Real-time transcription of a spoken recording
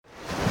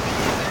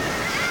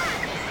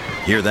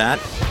Hear that?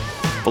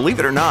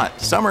 Believe it or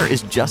not, summer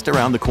is just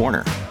around the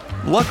corner.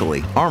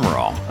 Luckily, Armor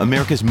All,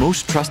 America's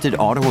most trusted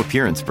auto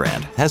appearance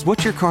brand, has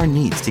what your car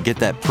needs to get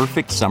that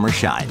perfect summer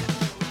shine.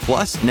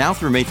 Plus, now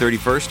through May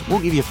 31st, we'll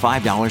give you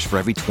 $5 for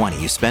every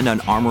 $20 you spend on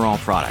Armor All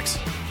products.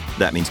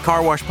 That means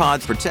car wash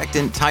pods,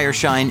 protectant, tire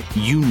shine,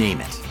 you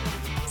name it.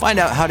 Find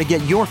out how to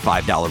get your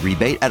 $5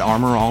 rebate at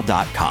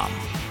armorall.com.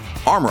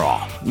 Armor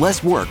All,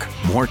 less work,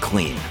 more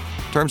clean.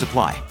 Terms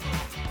apply.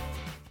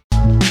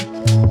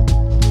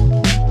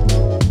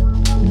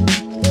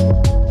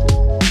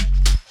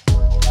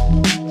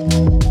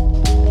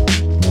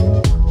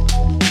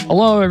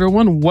 Hello,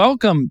 everyone.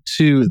 Welcome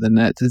to the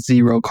Net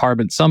Zero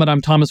Carbon Summit.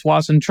 I'm Thomas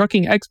Wasson,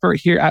 trucking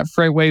expert here at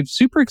Freightwave.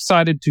 Super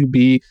excited to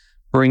be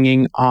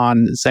bringing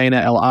on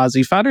Zaina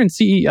El-Azi, founder and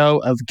CEO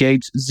of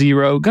Gauge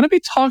Zero. Going to be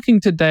talking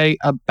today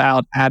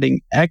about adding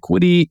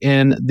equity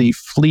in the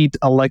fleet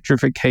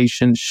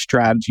electrification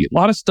strategy. A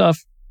lot of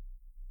stuff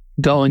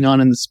going on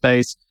in the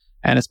space,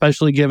 and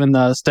especially given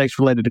the stakes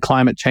related to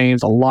climate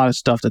change, a lot of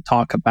stuff to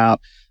talk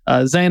about.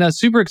 Zaina,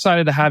 super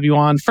excited to have you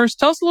on. First,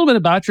 tell us a little bit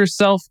about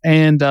yourself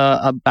and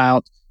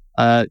about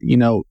how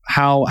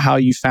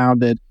you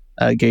founded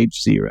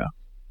Gauge Zero.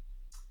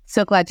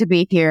 So glad to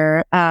be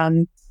here.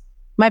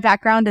 My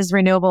background is in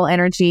renewable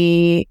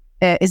energy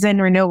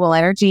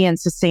and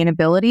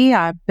sustainability.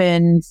 I've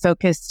been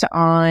focused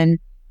on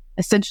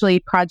essentially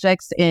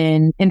projects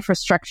in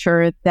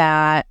infrastructure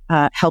that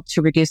help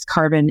to reduce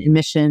carbon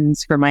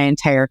emissions for my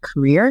entire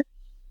career.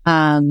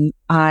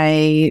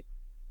 I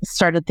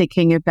started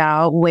thinking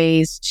about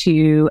ways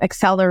to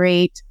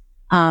accelerate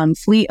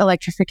fleet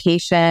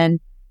electrification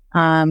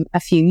a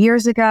few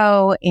years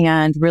ago,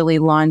 and really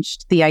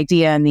launched the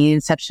idea and the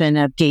inception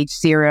of Gauge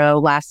Zero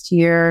last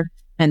year,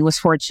 and was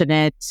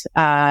fortunate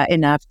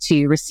enough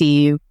to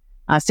receive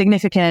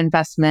significant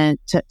investment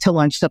to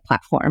launch the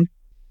platform.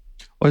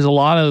 There's a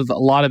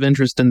lot of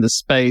interest in this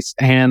space,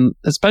 and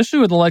especially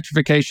with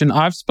electrification.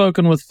 I've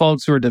spoken with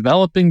folks who are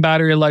developing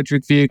battery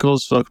electric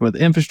vehicles, spoken with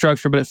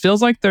infrastructure, but it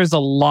feels like there's a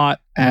lot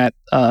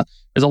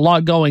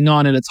going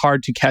on, and it's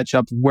hard to catch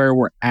up where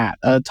we're at.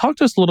 Talk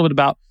to us a little bit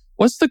about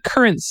what's the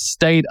current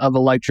state of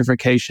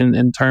electrification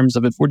in terms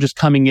of, if we're just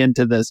coming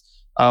into this,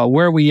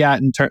 where are we at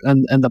in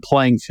the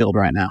playing field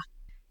right now?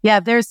 Yeah,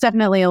 there's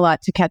definitely a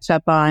lot to catch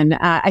up on.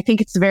 I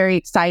think it's a very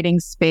exciting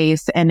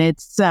space, and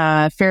it's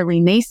fairly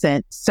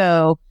nascent.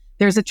 So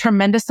there's a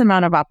tremendous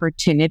amount of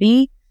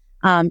opportunity.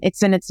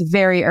 It's in its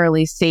very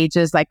early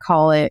stages. I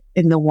call it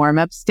in the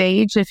warm-up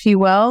stage, if you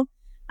will,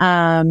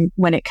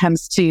 when it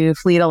comes to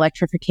fleet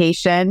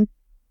electrification.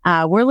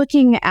 We're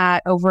looking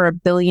at over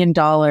 $1 billion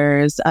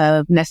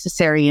of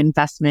necessary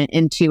investment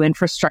into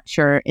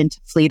infrastructure,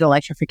 into fleet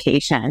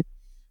electrification.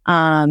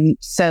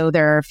 So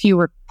there are a few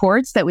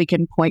reports that we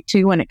can point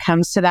to when it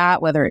comes to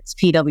that, whether it's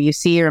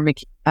PwC or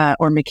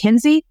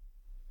McKinsey.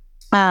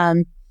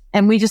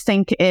 And we just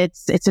think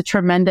it's a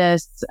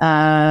tremendous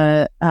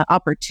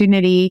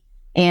opportunity,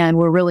 and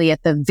we're really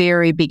at the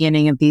very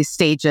beginning of these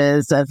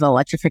stages of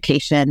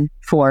electrification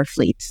for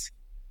fleets.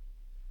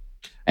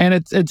 And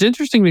it's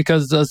interesting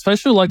because,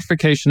 especially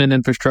electrification and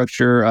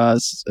infrastructure,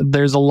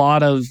 there's a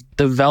lot of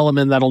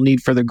development that'll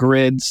need for the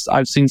grids.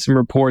 I've seen some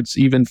reports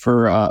even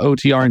for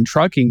OTR and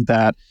trucking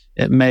that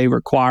it may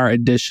require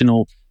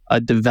additional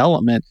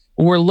development.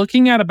 We're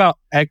looking at about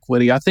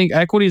equity. I think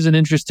equity is an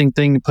interesting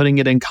thing, putting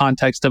it in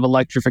context of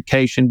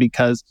electrification,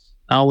 because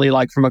not only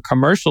like from a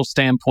commercial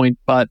standpoint,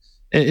 but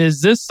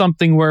is this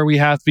something where we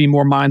have to be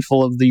more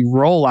mindful of the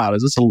rollout?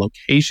 Is this a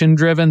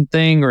location-driven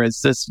thing, or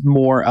is this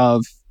more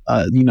of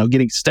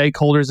getting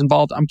stakeholders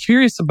involved? I'm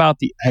curious about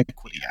the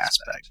equity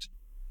aspect.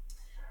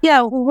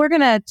 Yeah, well, we're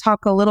going to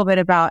talk a little bit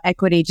about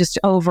equity just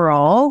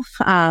overall.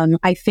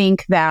 I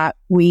think that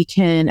we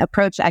can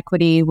approach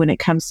equity when it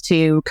comes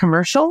to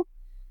commercial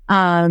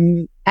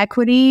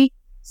equity.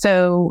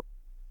 So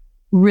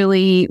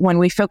really, when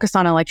we focus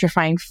on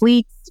electrifying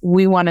fleets,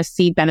 we want to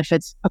see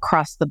benefits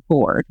across the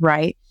board,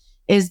 right?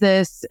 Is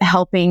this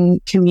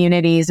helping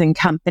communities and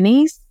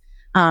companies?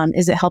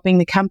 Is it helping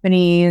the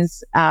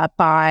companies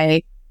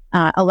by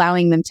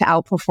allowing them to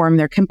outperform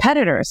their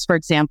competitors, for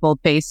example,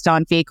 based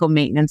on vehicle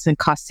maintenance and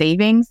cost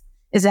savings?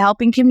 Is it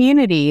helping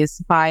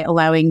communities by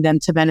allowing them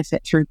to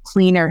benefit through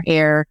cleaner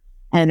air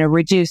and a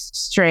reduced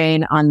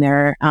strain on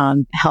their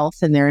health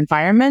and their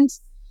environment?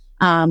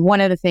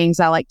 One of the things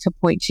I like to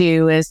point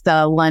to is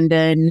the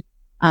London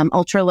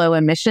ultra low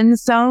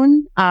emissions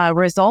zone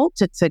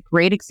result. It's a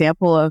great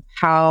example of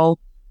how,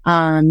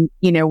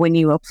 when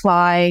you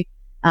apply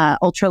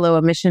ultra low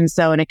emissions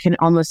zone, it can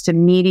almost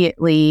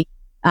immediately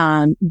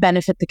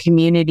benefit the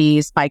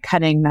communities by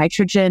cutting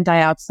nitrogen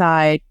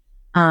dioxide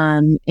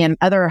and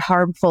other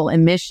harmful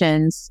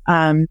emissions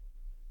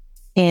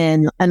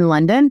in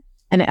London.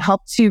 And it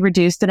helped to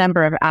reduce the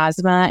number of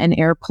asthma and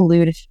air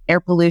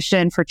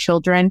pollution for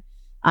children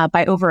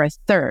by over a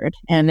third.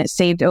 And it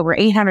saved over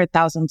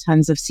 800,000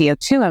 tons of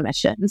CO2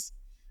 emissions.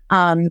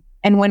 And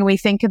when we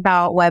think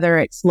about whether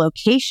it's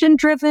location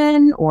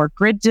driven or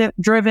grid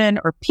driven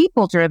or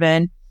people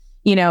driven,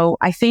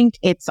 I think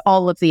it's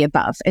all of the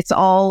above. It's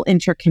all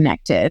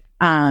interconnected.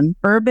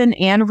 Urban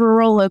and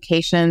rural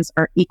locations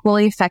are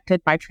equally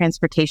affected by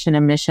transportation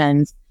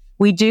emissions.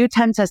 We do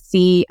tend to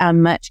see a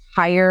much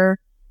higher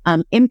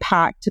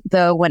impact,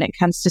 though, when it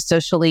comes to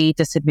socially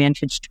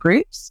disadvantaged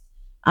groups.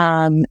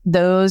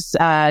 Those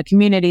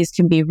communities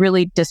can be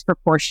really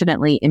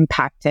disproportionately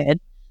impacted.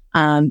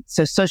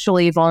 So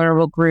socially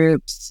vulnerable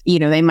groups,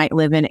 they might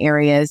live in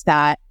areas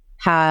that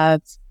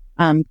have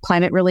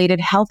climate-related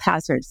health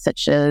hazards,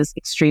 such as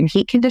extreme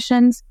heat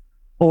conditions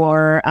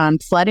or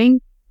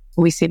flooding.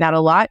 We see that a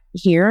lot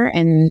here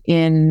in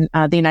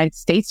the United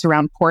States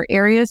around port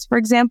areas, for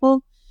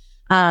example.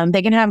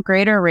 They can have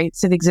greater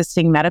rates of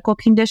existing medical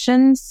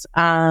conditions,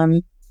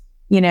 and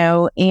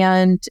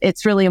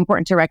it's really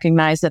important to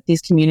recognize that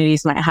these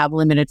communities might have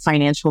limited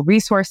financial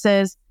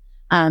resources.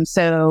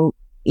 So,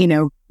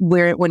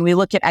 when we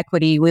look at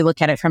equity, we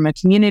look at it from a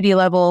community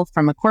level,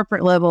 from a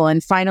corporate level,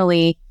 and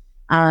finally,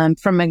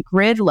 from a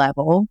grid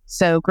level.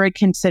 So grid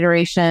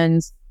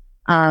considerations,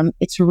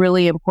 it's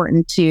really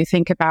important to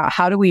think about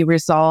how do we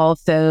resolve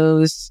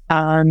those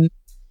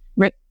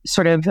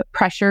sort of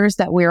pressures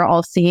that we're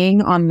all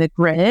seeing on the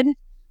grid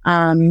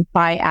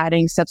by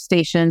adding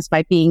substations,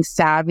 by being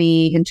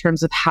savvy in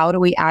terms of how do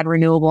we add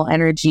renewable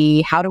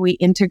energy, how do we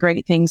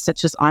integrate things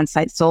such as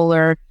on-site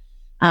solar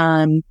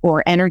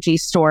or energy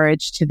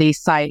storage to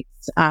these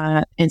sites.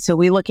 And so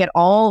we look at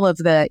all of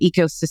the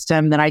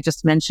ecosystem that I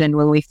just mentioned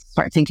when we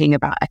start thinking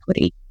about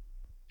equity.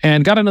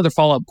 And got another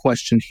follow-up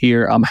question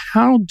here.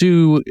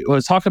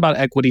 Let's talk about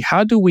equity.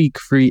 How do we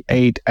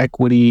create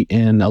equity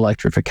in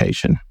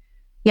electrification?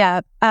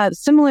 Yeah,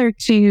 similar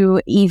to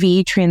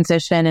EV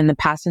transition in the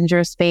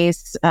passenger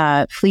space,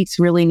 fleets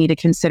really need to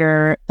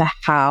consider the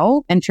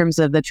how in terms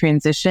of the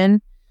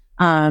transition.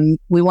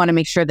 We want to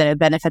make sure that it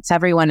benefits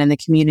everyone in the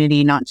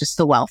community, not just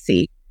the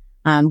wealthy.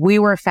 We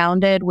were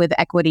founded with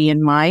equity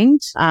in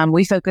mind.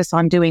 We focus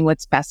on doing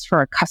what's best for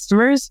our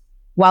customers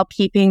while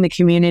keeping the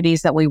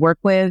communities that we work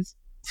with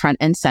front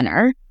and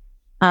center.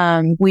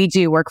 We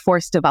do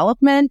workforce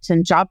development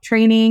and job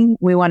training.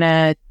 We want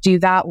to do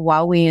that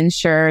while we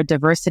ensure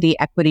diversity,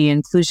 equity,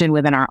 inclusion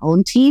within our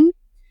own team.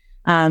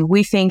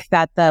 We think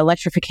that the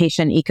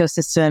electrification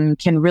ecosystem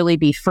can really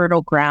be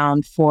fertile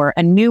ground for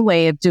a new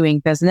way of doing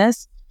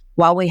business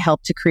while we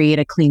help to create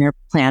a cleaner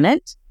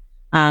planet.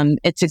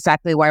 It's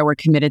exactly why we're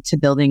committed to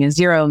building a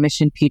zero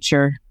emission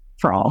future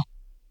for all.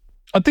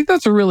 I think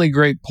that's a really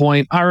great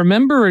point. I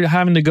remember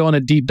having to go on a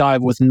deep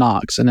dive with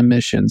NOx and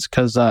emissions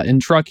because in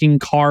trucking,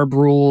 CARB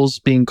rules,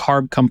 being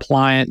CARB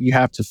compliant, you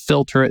have to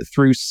filter it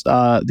through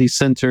these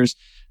sensors.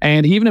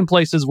 And even in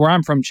places where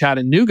I'm from,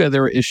 Chattanooga,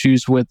 there were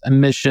issues with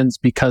emissions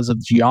because of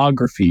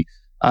geography.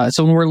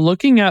 So when we're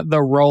looking at the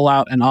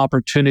rollout and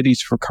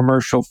opportunities for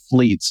commercial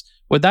fleets,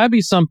 would that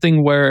be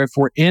something where if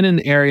we're in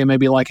an area,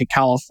 maybe like a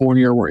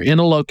California, or we're in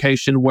a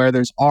location where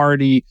there's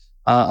already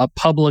a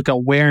public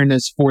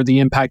awareness for the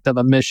impact of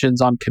emissions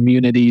on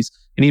communities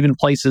and even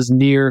places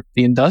near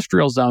the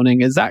industrial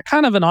zoning, is that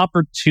kind of an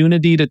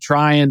opportunity to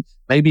try and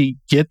maybe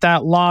get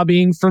that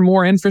lobbying for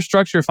more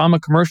infrastructure? If I'm a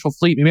commercial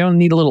fleet, maybe I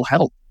need a little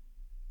help.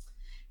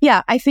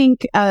 Yeah, I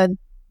think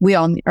we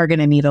all are going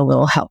to need a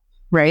little help,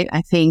 right?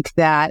 I think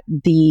that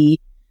the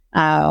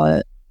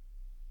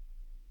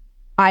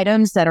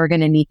items that are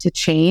going to need to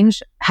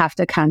change have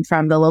to come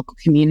from the local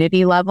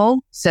community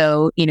level.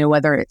 So,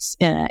 whether it's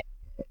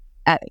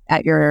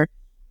at your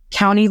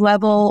county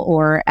level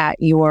or at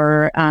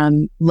your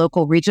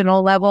local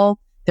regional level,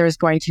 there's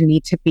going to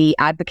need to be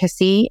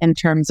advocacy in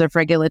terms of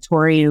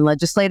regulatory and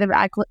legislative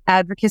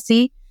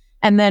advocacy.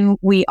 And then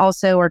we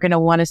also are going to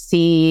want to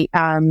see,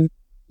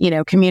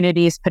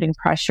 communities putting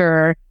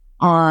pressure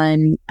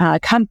on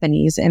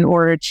companies in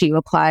order to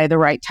apply the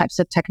right types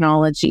of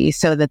technology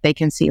so that they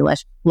can see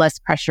less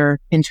pressure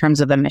in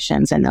terms of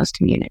emissions in those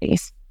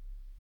communities.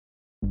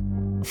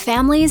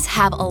 Families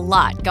have a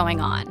lot going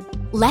on.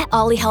 Let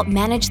Ollie help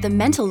manage the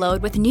mental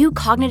load with new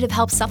cognitive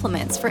health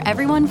supplements for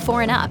everyone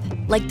 4 and up,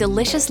 like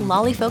delicious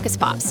Lolly Focus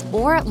Pops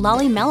or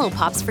Lolly Mellow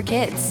Pops for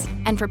kids.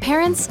 And for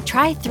parents,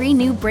 try 3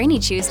 new Brainy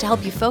Chews to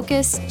help you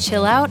focus,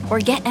 chill out, or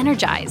get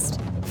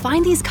energized.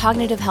 Find these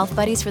cognitive health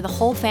buddies for the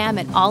whole fam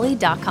at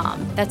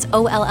ollie.com. That's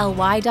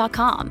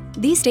OLLY.com.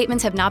 These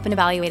statements have not been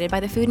evaluated by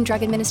the Food and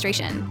Drug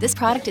Administration. This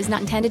product is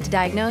not intended to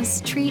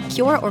diagnose, treat,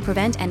 cure, or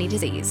prevent any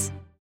disease.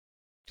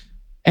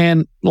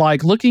 And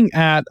like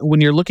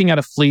when you're looking at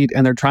a fleet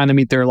and they're trying to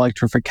meet their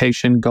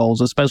electrification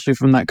goals, especially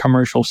from that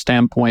commercial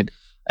standpoint,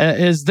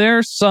 is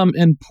there some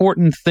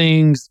important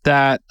things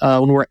that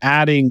when we're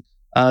adding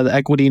the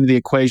equity into the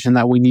equation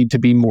that we need to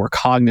be more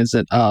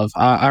cognizant of?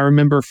 I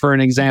remember, for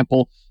an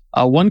example,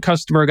 one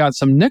customer got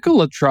some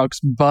Nikola trucks,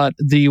 but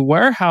the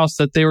warehouse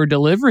that they were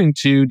delivering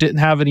to didn't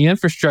have any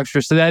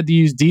infrastructure. So they had to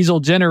use diesel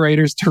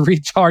generators to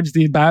recharge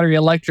the battery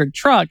electric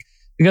truck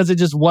because it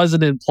just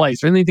wasn't in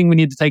place. Or anything we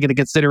need to take into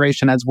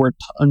consideration as we're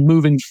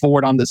moving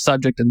forward on this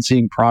subject and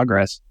seeing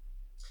progress?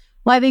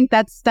 Well, I think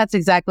that's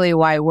exactly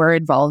why we're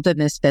involved in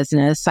this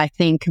business. I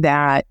think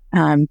that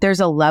there's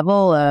a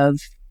level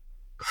of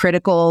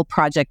critical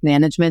project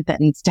management that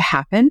needs to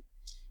happen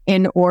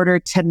in order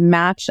to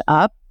match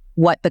up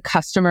what the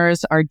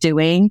customers are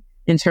doing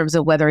in terms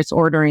of whether it's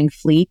ordering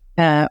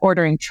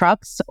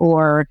trucks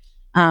or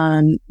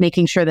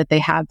making sure that they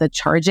have the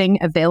charging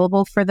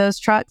available for those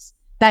trucks.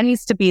 That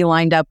needs to be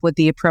lined up with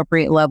the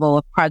appropriate level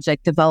of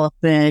project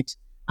development,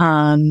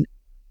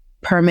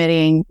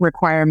 permitting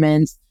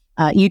requirements,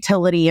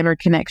 utility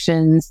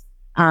interconnections.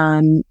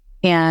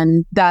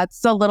 And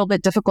that's a little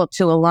bit difficult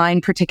to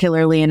align,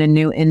 particularly in a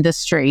new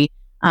industry.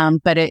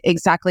 But it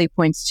exactly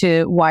points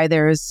to why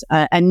there's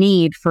a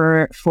need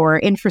for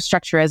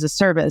infrastructure as a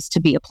service to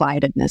be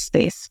applied in this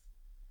space.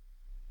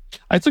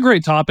 It's a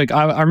great topic.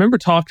 I remember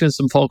talking to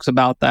some folks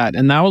about that,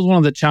 and that was one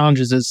of the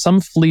challenges is some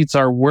fleets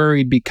are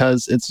worried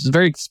because it's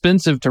very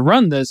expensive to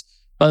run this,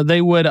 but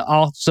they would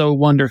also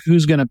wonder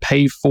who's going to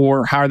pay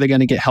for, how are they going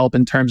to get help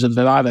in terms of, if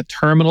I have a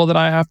terminal that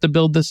I have to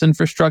build this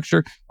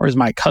infrastructure, or is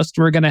my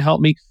customer going to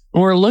help me?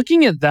 And we're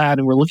looking at that,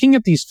 and we're looking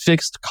at these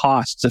fixed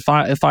costs. If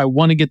I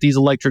want to get these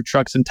electric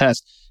trucks and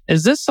test,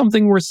 is this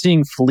something we're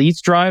seeing fleets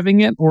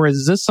driving it, or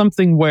is this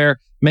something where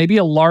maybe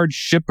a large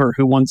shipper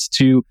who wants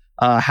to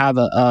have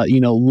a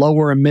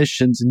lower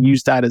emissions and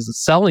use that as a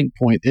selling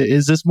point?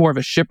 Is this more of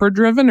a shipper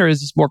driven, or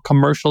is this more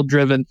commercial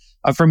driven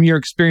from your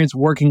experience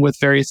working with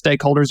various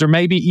stakeholders, or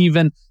maybe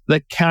even the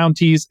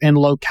counties and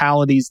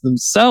localities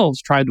themselves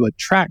try to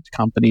attract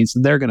companies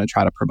and they're going to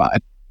try to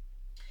provide?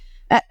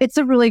 It's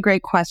a really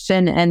great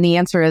question. And the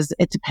answer is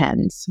it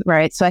depends,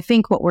 right? So I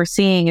think what we're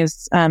seeing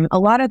is a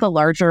lot of the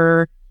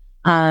larger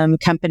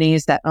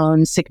companies that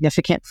own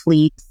significant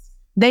fleets,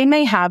 they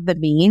may have the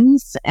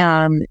means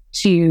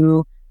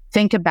to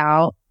think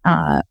about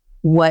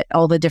what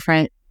all the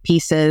different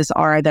pieces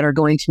are that are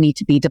going to need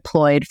to be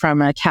deployed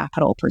from a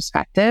capital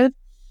perspective.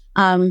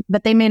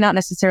 But they may not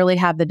necessarily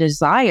have the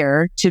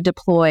desire to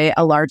deploy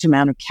a large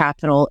amount of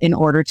capital in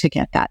order to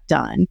get that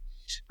done.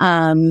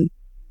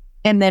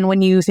 And then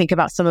when you think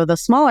about some of the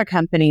smaller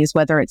companies,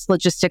 whether it's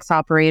logistics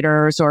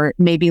operators or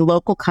maybe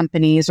local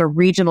companies or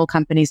regional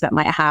companies that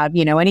might have,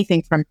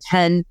 anything from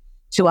 10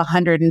 to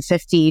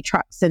 150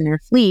 trucks in their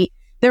fleet,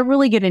 they're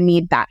really going to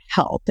need that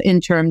help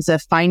in terms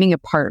of finding a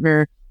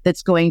partner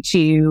that's going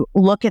to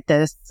look at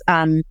this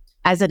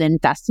as an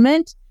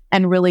investment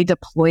and really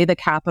deploy the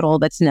capital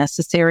that's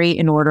necessary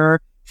in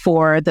order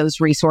for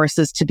those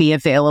resources to be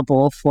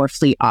available for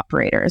fleet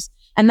operators.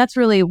 And that's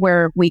really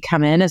where we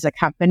come in as a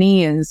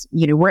company is,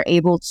 we're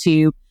able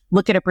to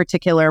look at a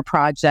particular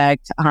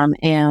project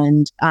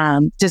and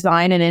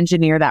design and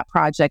engineer that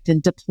project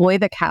and deploy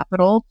the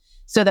capital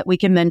so that we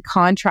can then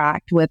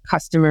contract with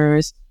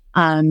customers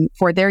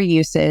for their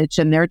usage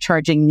and their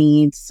charging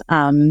needs.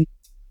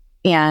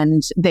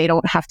 And they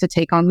don't have to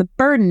take on the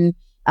burden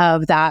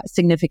of that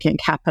significant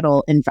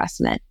capital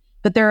investment.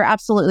 But there are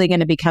absolutely going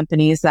to be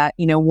companies that,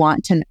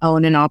 want to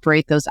own and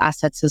operate those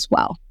assets as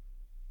well.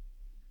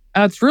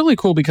 It's really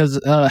cool because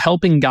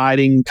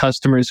guiding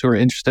customers who are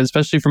interested,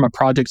 especially from a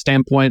project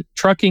standpoint,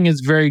 trucking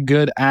is very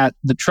good at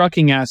the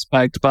trucking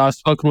aspect, but I've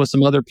spoken with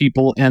some other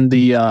people in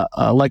the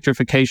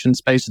electrification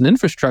space and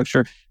infrastructure,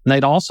 and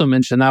they'd also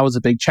mentioned that was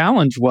a big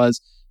challenge was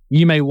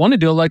you may want to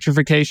do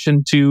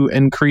electrification to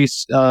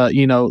increase,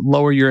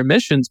 lower your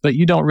emissions, but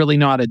you don't really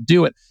know how to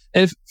do it.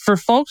 If for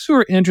folks who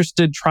are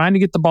interested, trying to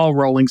get the ball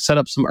rolling, set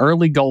up some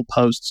early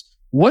goalposts,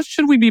 what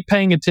should we be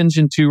paying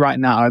attention to right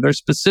now? Are there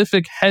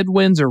specific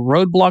headwinds or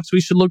roadblocks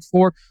we should look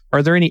for?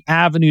 Are there any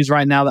avenues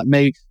right now that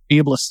may be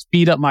able to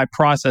speed up my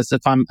process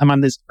if I'm on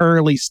this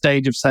early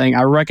stage of saying,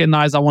 I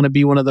recognize I want to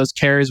be one of those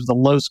carriers with a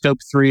low scope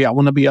 3. I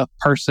want to be a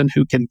person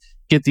who can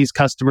get these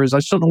customers. I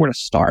just don't know where to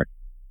start.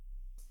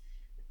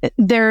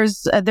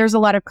 There's a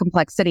lot of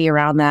complexity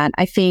around that.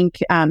 I think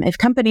if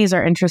companies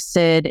are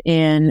interested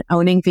in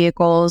owning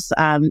vehicles,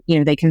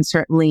 they can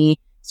certainly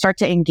start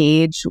to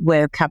engage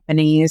with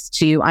companies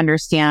to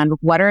understand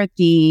what are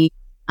the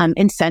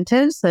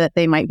incentives so that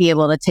they might be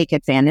able to take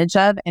advantage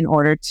of in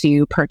order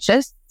to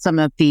purchase some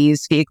of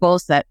these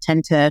vehicles that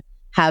tend to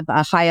have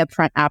a high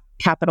upfront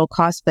capital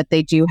cost, but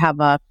they do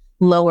have a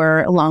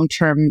lower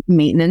long-term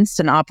maintenance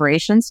and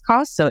operations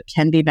cost. So it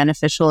can be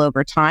beneficial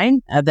over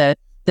time.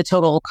 The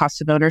total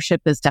cost of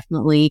ownership is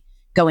definitely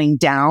going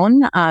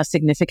down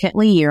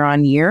significantly year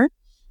on year.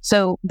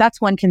 So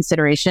that's one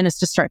consideration, is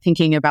to start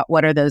thinking about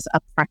what are those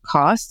upfront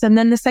costs. And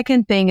then the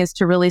second thing is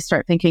to really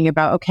start thinking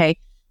about, okay,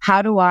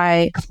 how do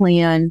I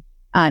plan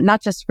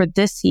not just for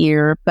this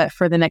year, but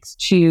for the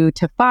next 2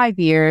 to 5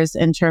 years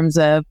in terms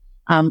of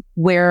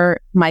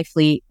where my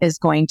fleet is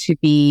going to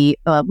be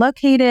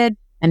located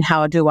and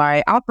how do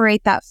I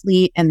operate that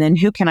fleet? And then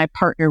who can I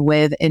partner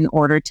with in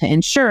order to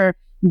ensure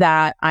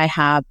that I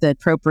have the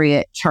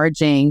appropriate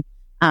charging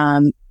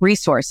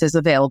resources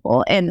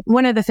available. And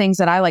one of the things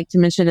that I like to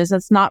mention is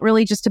it's not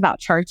really just about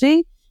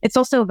charging. It's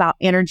also about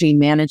energy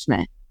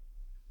management.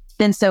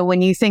 And so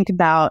when you think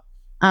about,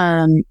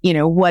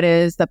 what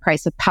is the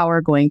price of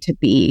power going to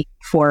be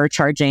for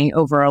charging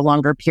over a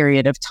longer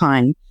period of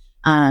time?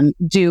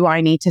 Do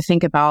I need to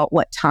think about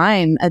what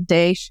time a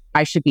day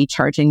I should be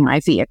charging my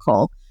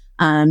vehicle?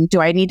 Do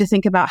I need to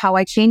think about how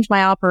I change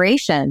my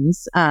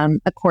operations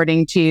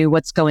according to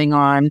what's going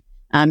on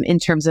in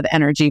terms of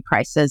energy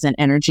prices and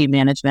energy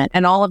management.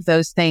 And all of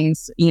those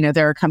things,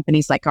 there are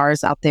companies like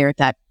ours out there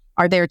that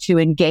are there to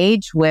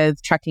engage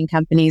with trucking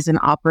companies and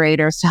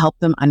operators to help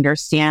them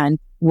understand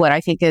what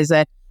I think is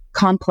a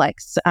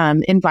complex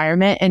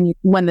environment, and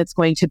one that's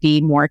going to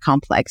be more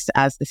complex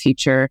as the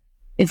future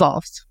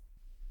evolves.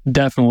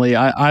 Definitely.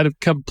 I'd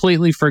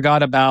completely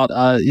forgot about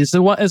it's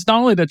not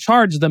only to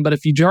charge them, but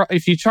if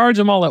you charge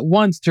them all at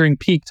once during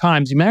peak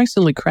times, you may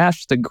accidentally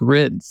crash the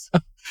grids.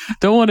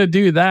 Don't want to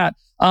do that.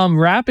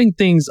 Wrapping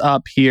things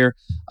up here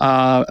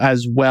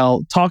as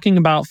well, talking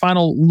about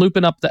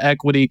looping up the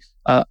equity,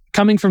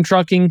 coming from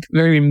trucking,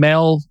 very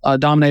male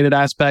dominated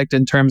aspect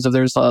in terms of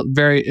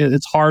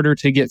it's harder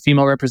to get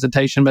female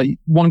representation. But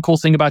one cool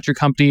thing about your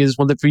company is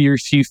one of the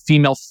few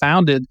female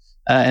founded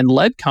and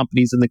led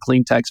companies in the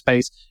clean tech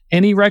space.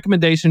 Any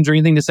recommendations or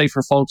anything to say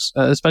for folks,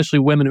 especially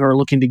women who are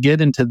looking to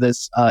get into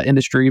this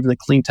industry, even the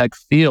clean tech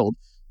field,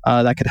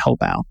 that could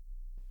help out?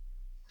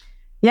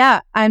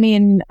 Yeah, I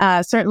mean,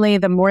 certainly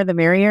the more the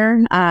merrier.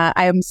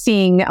 I'm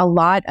seeing a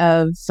lot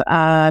of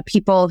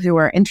people who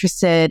are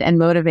interested and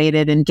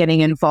motivated in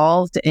getting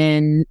involved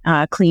in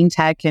clean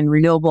tech and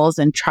renewables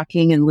and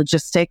trucking and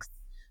logistics,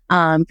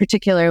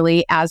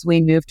 particularly as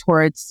we move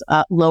towards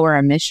lower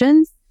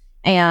emissions.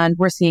 And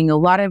we're seeing a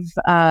lot of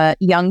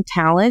young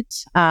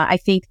talent. I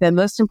think the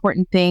most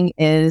important thing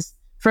is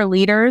for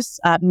leaders,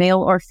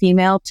 male or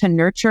female, to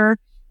nurture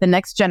the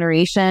next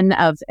generation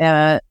of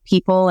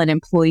people and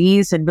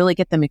employees and really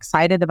get them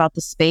excited about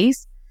the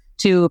space,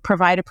 to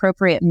provide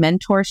appropriate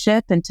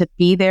mentorship and to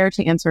be there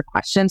to answer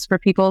questions for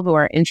people who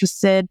are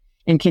interested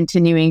in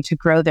continuing to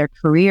grow their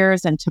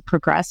careers and to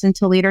progress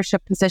into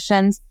leadership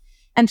positions,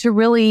 and to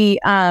really,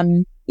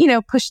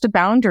 push the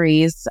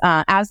boundaries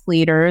as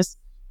leaders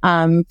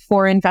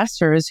for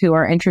investors who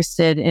are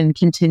interested in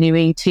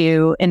continuing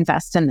to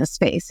invest in this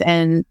space,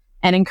 and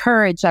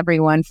encourage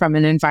everyone from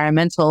an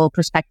environmental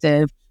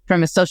perspective,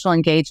 from a social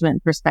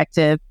engagement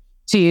perspective,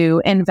 to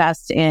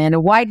invest in a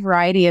wide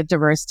variety of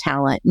diverse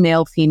talent,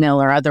 male,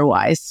 female, or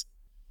otherwise.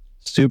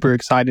 Super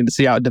exciting to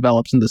see how it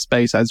develops in the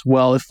space as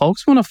well. If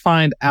folks want to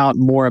find out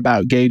more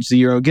about Gauge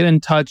Zero, get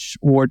in touch,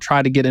 or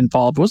try to get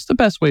involved, what's the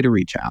best way to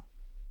reach out?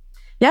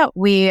 Yeah,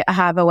 we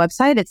have a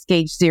website. It's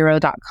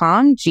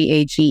gagezero.com,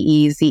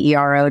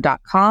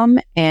 GAGEZERO.com.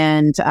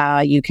 And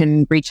you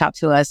can reach out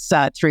to us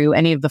through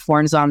any of the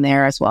forms on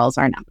there, as well as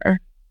our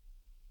number.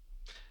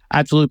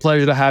 Absolute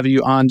pleasure to have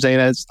you on,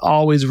 Zeta. It's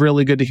always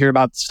really good to hear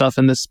about stuff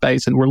in this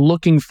space, and we're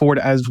looking forward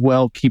as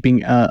well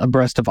keeping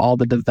abreast of all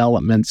the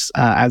developments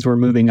as we're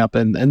moving up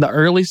in the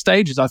early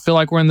stages. I feel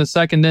like we're in the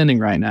second inning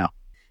right now.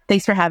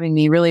 Thanks for having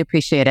me. Really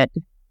appreciate it.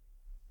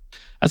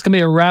 That's going to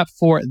be a wrap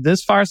for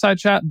this Fireside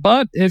Chat.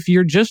 But if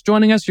you're just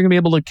joining us, you're going to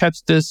be able to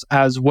catch this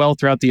as well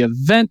throughout the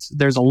event.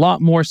 There's a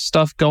lot more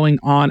stuff going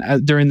on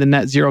during the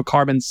Net Zero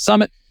Carbon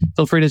Summit.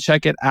 Feel free to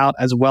check it out,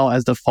 as well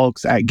as the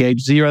folks at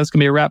Gauge Zero. That's going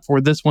to be a wrap for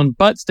this one.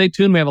 But stay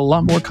tuned. We have a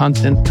lot more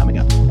content coming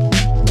up.